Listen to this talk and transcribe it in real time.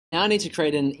Now I need to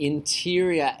create an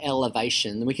interior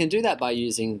elevation. We can do that by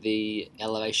using the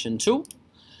elevation tool.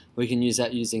 We can use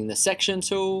that using the section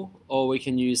tool, or we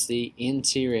can use the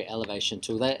interior elevation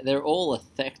tool. They're all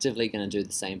effectively going to do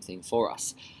the same thing for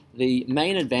us. The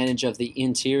main advantage of the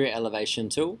interior elevation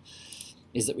tool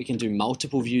is that we can do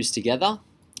multiple views together.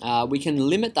 We can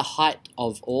limit the height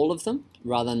of all of them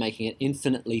rather than making it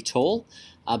infinitely tall,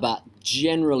 but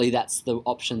generally that's the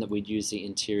option that we'd use the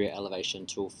interior elevation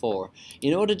tool for.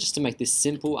 In order just to make this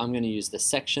simple, I'm going to use the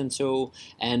section tool,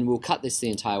 and we'll cut this the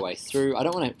entire way through. I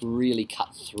don't want to really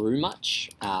cut through much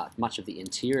of the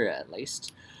interior at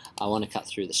least. I want to cut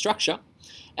through the structure.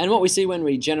 And what we see when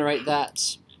we generate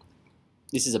that,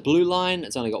 this is a blue line,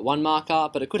 it's only got one marker,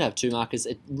 but it could have two markers.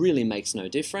 It really makes no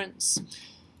difference.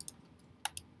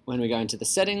 When we go into the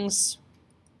settings,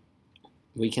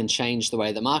 we can change the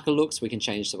way the marker looks, we can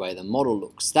change the way the model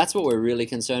looks. That's what we're really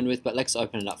concerned with, but let's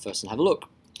open it up first and have a look.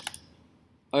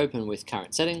 Open with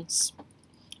current settings.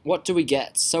 What do we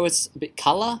get? So it's a bit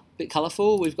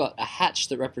colourful. We've got a hatch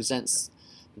that represents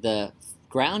the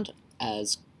ground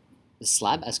as the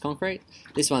slab, as concrete.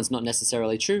 This one's not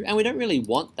necessarily true, and we don't really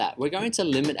want that. We're going to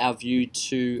limit our view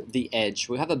to the edge.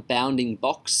 We have a bounding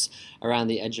box around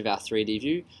the edge of our 3D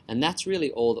view, and that's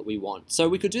really all that we want. So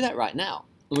we could do that right now.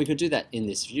 And we could do that in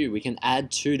this view. We can add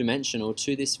two-dimensional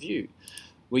to this view.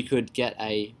 We could get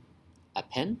a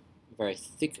pen, a very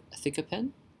thicker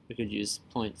pen. We could use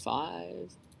 0.5,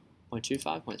 0.25,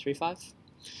 0.35.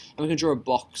 And we can draw a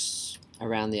box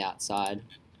around the outside,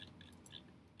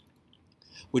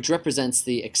 which represents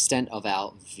the extent of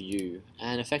our view.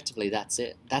 And effectively that's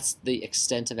it. That's the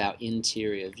extent of our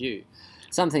interior view.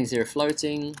 Some things here are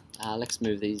floating. Let's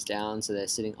move these down so they're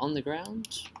sitting on the ground.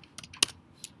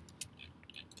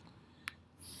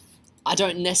 I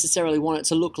don't necessarily want it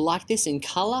to look like this in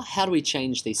color. How do we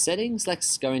change these settings?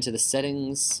 Let's go into the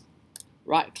settings,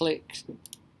 right click,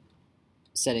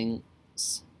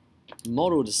 settings,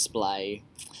 model display.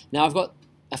 Now I've got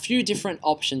a few different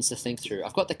options to think through.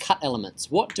 I've got the cut elements.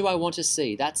 What do I want to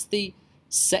see? That's the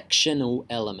sectional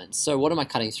elements. So what am I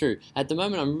cutting through? At the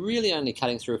moment I'm really only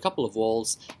cutting through a couple of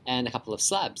walls and a couple of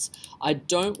slabs. I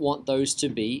don't want those to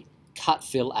be cut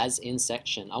fill as in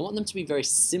section. I want them to be very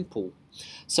simple.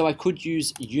 So I could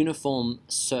use uniform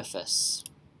surface.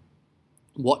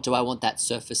 What do I want that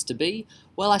surface to be?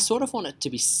 Well, I sort of want it to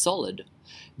be solid.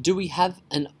 Do we have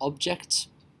an object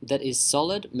that is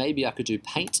solid? Maybe I could do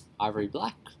paint, ivory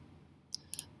black.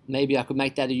 Maybe I could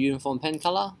make that a uniform pen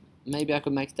color. Maybe I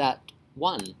could make that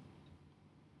 1.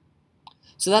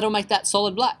 So that'll make that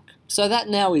solid black. So that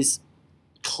now is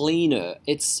cleaner.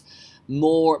 It's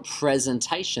more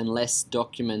presentation, less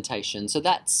documentation. So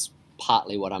that's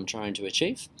partly what I'm trying to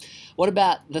achieve. What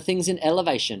about the things in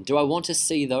elevation? Do I want to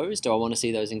see those? Do I want to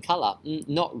see those in color?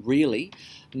 Not really.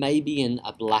 Maybe in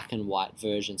a black and white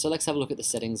version. So let's have a look at the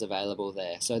settings available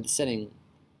there. So the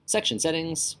section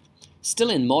settings,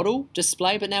 still in model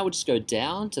display, but now we'll just go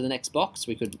down to the next box.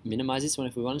 We could minimize this one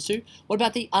if we wanted to. What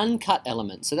about the uncut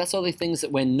elements? So that's all the things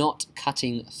that we're not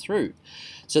cutting through.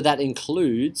 So that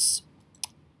includes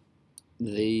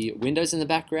the windows in the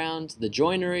background, the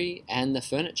joinery, and the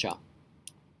furniture.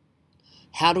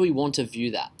 How do we want to view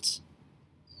that?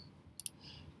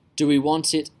 Do we want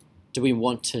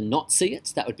to not see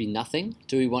it? That would be nothing.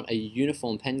 Do we want a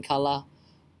uniform pen color,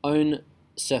 own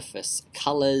surface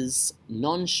colors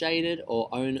non-shaded, or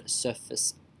own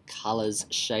surface colors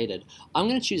shaded? I'm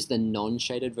going to choose the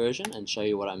non-shaded version and show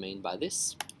you what I mean by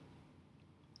this.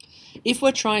 If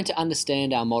we're trying to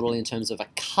understand our model in terms of a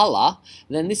color,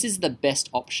 then this is the best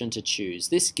option to choose.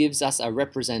 This gives us a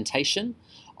representation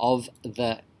of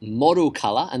the model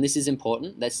color, and this is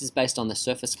important. This is based on the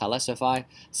surface color. So if I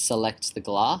select the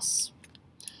glass,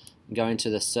 go into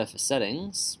the surface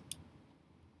settings,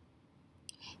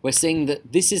 we're seeing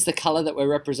that this is the color that we're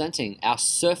representing, our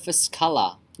surface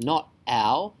color, not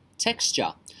our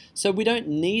texture. So we don't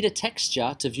need a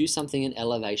texture to view something in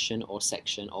elevation or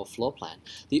section or floor plan.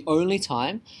 The only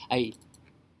time a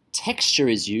texture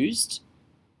is used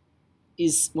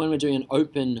is when we're doing an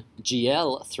open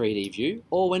GL 3D view,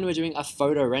 or when we're doing a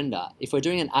photo render. If we're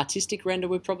doing an artistic render,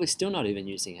 we're probably still not even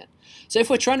using it. So if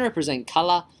we're trying to represent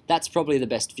color, that's probably the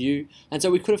best view. And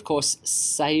so we could, of course,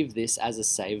 save this as a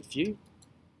saved view.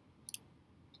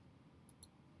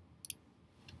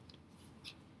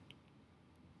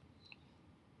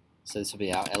 So this will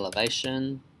be our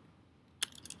elevation.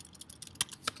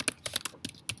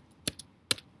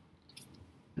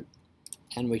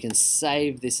 And we can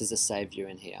save this as a save view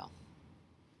in here.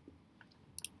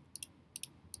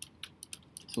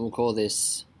 And we'll call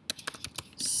this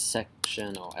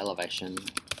section or elevation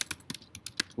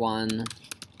 1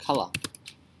 color.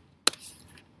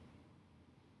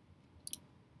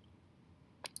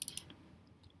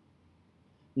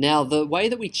 Now, the way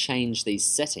that we change these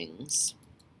settings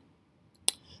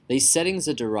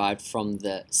are derived from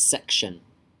the section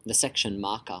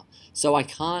marker. So I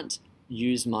can't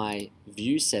use my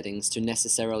view settings to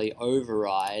necessarily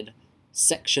override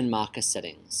section marker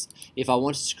settings. If I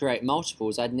wanted to create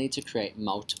multiples, I'd need to create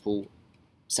multiple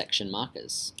section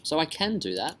markers. So I can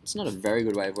do that. It's not a very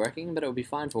good way of working, but it will be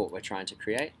fine for what we're trying to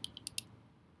create.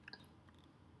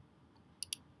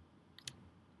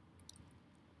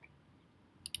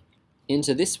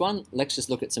 Into this one, let's just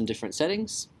look at some different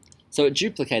settings. So it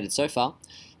duplicated so far.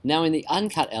 Now in the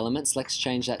uncut elements, let's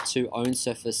change that to own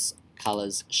surface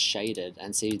colors shaded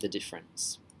and see the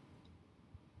difference.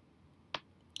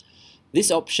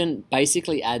 This option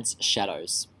basically adds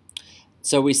shadows.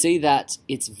 So we see that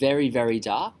it's very, very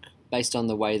dark based on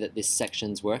the way that this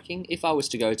section's working. If I was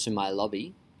to go to my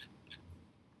lobby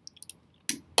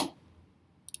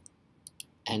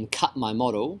and cut my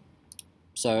model,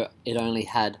 so it only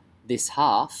had this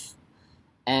half,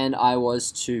 and I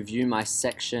was to view my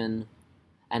section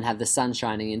and have the sun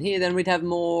shining in here, then we'd have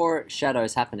more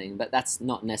shadows happening, but that's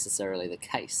not necessarily the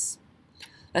case.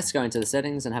 Let's go into the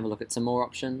settings and have a look at some more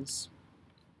options.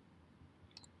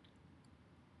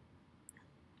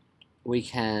 We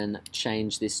can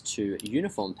change this to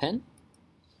uniform pen,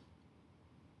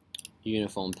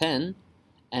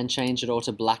 and change it all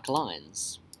to black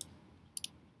lines.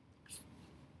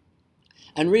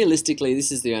 And realistically, this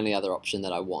is the only other option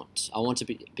that I want. I want to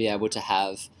be able to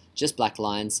have just black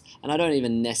lines, and I don't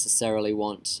even necessarily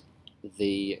want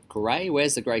the grey.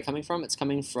 Where's the grey coming from? It's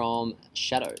coming from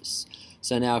shadows.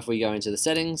 So now if we go into the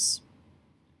settings,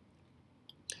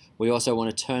 we also want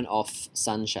to turn off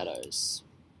sun shadows.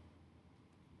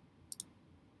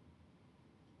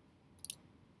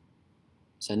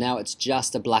 So now it's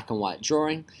just a black and white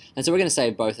drawing, and so we're going to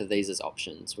save both of these as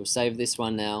options. We'll save this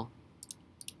one now.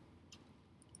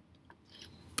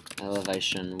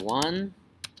 Elevation 1,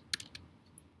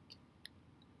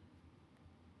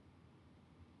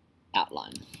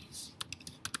 outline.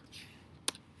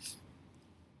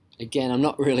 Again, I'm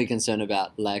not really concerned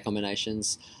about layer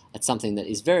combinations. It's something that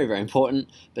is very, very important,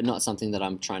 but not something that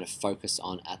I'm trying to focus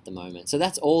on at the moment. So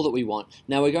that's all that we want.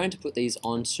 Now we're going to put these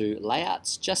onto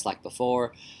layouts just like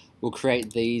before. We'll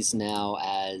create these now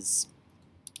as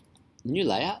new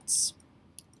layouts.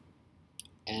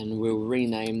 And we'll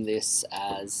rename this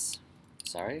as,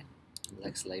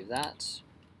 let's leave that,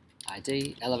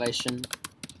 ID, elevation,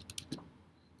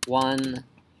 1,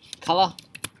 color,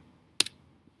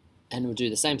 and we'll do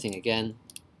the same thing again.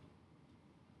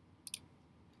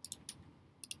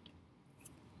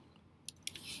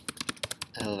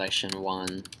 Elevation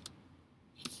 1,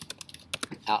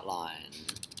 outline.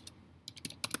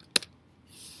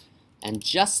 And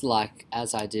just like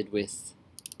as I did with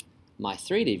my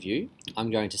 3D view, I'm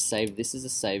going to save this as a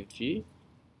saved view.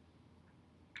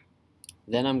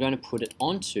 Then I'm going to put it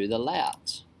onto the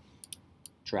layout.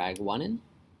 Drag one in.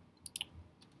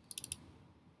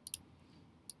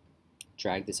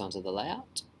 Drag this onto the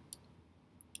layout.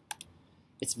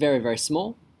 It's very, very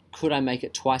small. Could I make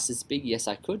it twice as big? Yes,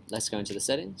 I could. Let's go into the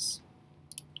settings.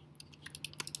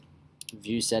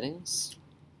 View settings.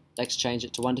 Let's change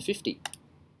it to 1 to 50.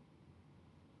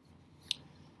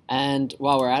 And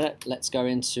while we're at it, let's go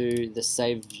into the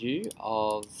save view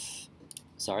of,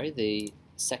 the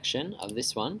section of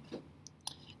this one,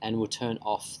 and we'll turn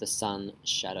off the sun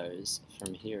shadows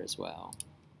from here as well.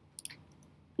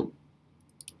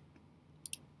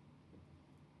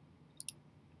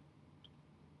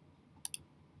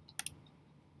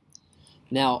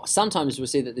 Now, sometimes we'll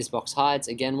see that this box hides.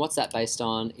 Again, what's that based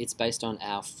on? It's based on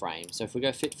our frame. So if we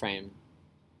go fit frame,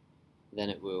 then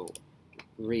it will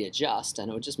readjust and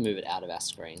it will just move it out of our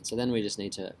screen. So then we just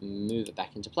need to move it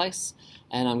back into place,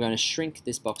 and I'm going to shrink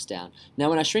this box down. Now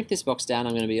when I shrink this box down,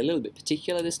 I'm going to be a little bit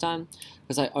particular this time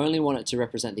because I only want it to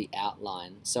represent the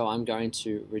outline. So I'm going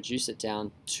to reduce it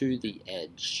down to the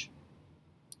edge,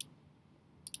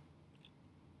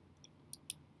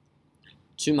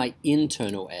 to my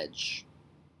internal edge,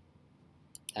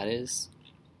 that is.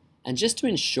 And just to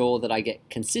ensure that I get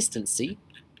consistency,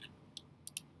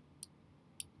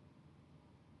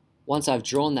 once I've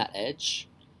drawn that edge,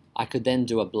 I could then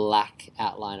do a black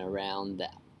outline around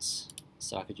that.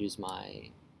 So I could use my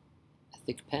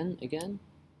thick pen again.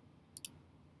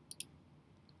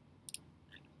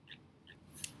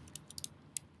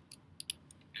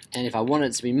 And if I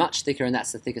wanted it to be much thicker, and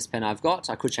that's the thickest pen I've got,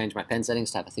 I could change my pen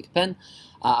settings to have a thicker pen.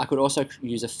 I could also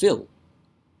use a fill.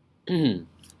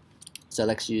 So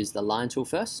let's use the line tool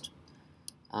first.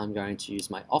 I'm going to use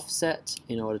my offset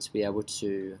in order to be able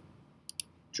to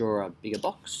draw a bigger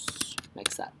box.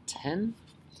 Makes that 10.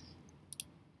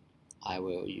 I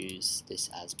will use this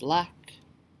as black,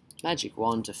 magic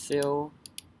wand to fill,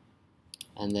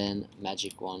 and then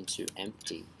magic wand to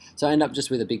empty. So I end up just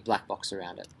with a big black box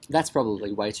around it. That's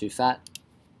probably way too fat.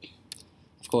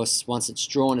 Of course, once it's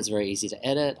drawn, it's very easy to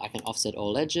edit. I can offset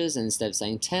all edges, and instead of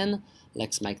saying 10,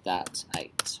 let's make that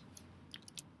 8.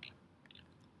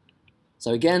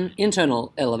 So again,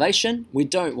 internal elevation. We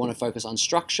don't want to focus on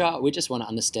structure. We just want to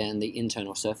understand the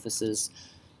internal surfaces.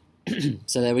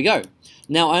 So there we go.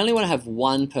 Now I only want to have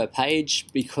one per page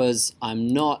because I'm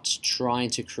not trying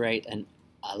to create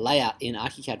a layout in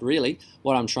ArchiCAD really.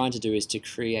 What I'm trying to do is to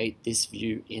create this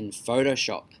view in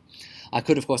Photoshop. I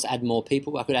could of course add more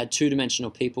people. I could add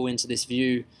two-dimensional people into this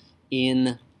view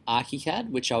in ArchiCAD,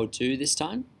 which I'll do this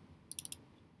time.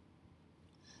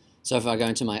 So if I go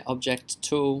into my object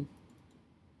tool,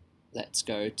 let's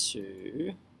go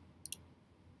to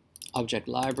object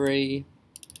library,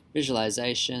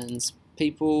 visualizations,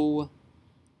 people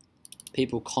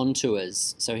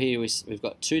contours. So here we've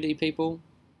got 2D people.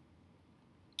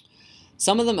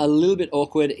 Some of them are a little bit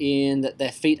awkward in that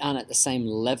their feet aren't at the same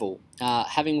level.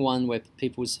 Having one where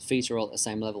people's feet are all at the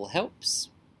same level helps.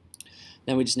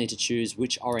 Then we just need to choose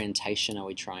which orientation are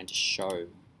we trying to show.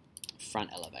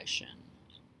 Front elevation.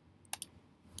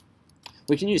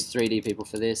 We can use 3D people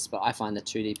for this, but I find that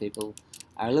 2D people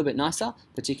are a little bit nicer,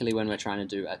 particularly when we're trying to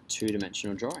do a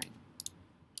two-dimensional drawing.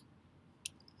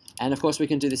 And of course we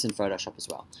can do this in Photoshop as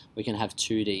well. We can have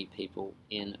 2D people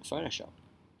in Photoshop.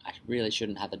 I really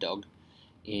shouldn't have a dog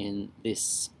in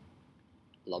this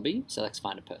lobby, so let's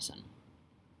find a person.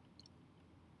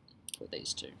 Put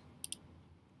these two.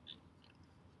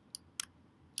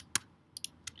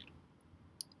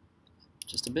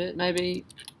 Just a bit, maybe.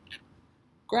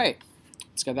 Great.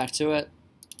 Let's go back to it.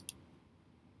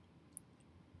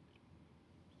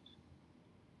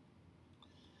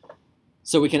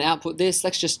 So we can output this.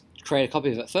 Let's just create a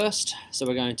copy of it first. So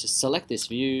we're going to select this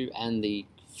view and the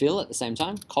fill at the same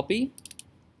time. Copy.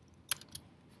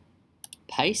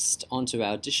 Paste onto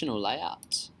our additional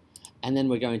layout. And then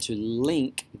we're going to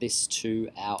link this to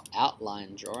our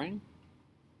outline drawing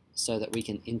so that we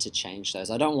can interchange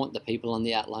those. I don't want the people on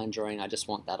the outline drawing, I just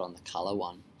want that on the color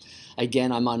one.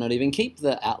 Again, I might not even keep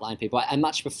the outline people. I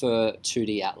much prefer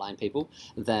 2D outline people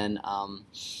than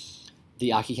the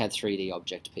ArchiCAD 3D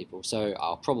object people. So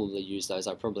I'll probably use those.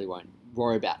 I probably won't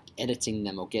worry about editing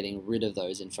them or getting rid of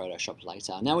those in Photoshop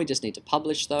later. Now we just need to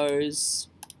publish those.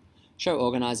 Show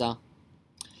organizer.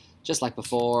 Just like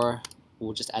before,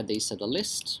 we'll just add these to the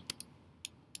list.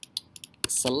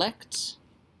 Select.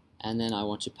 And then I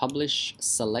want to publish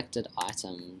selected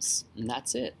items. And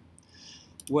that's it.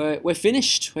 We're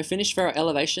finished. We're finished for our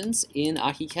elevations in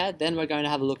ArchiCAD. Then we're going to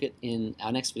have a look at, in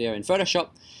our next video in Photoshop,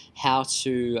 how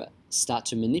to start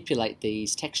to manipulate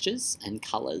these textures and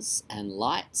colors and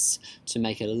lights to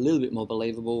make it a little bit more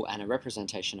believable and a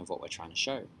representation of what we're trying to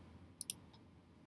show.